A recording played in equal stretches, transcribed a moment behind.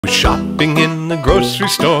We're shopping in the grocery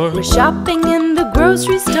store. We're shopping in the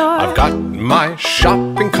grocery store. I've got my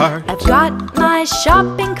shopping cart. I've got my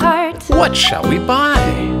shopping cart. What shall we buy?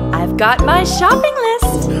 I've got my shopping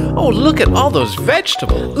list. Oh, look at all those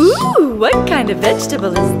vegetables. Ooh, what kind of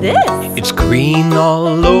vegetable is this? It's green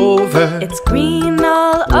all over. It's green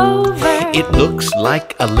all over. It looks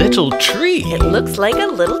like a little tree. It looks like a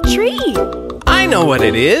little tree. I know what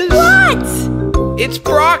it is. What? It's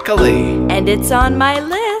broccoli. And it's on my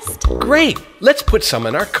list. Great. Let's put some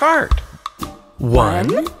in our cart.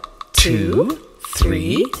 1, 2,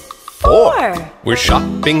 3, 4. We're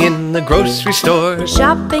shopping in the grocery store. We're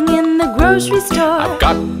shopping in the grocery store. I've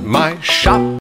got my shop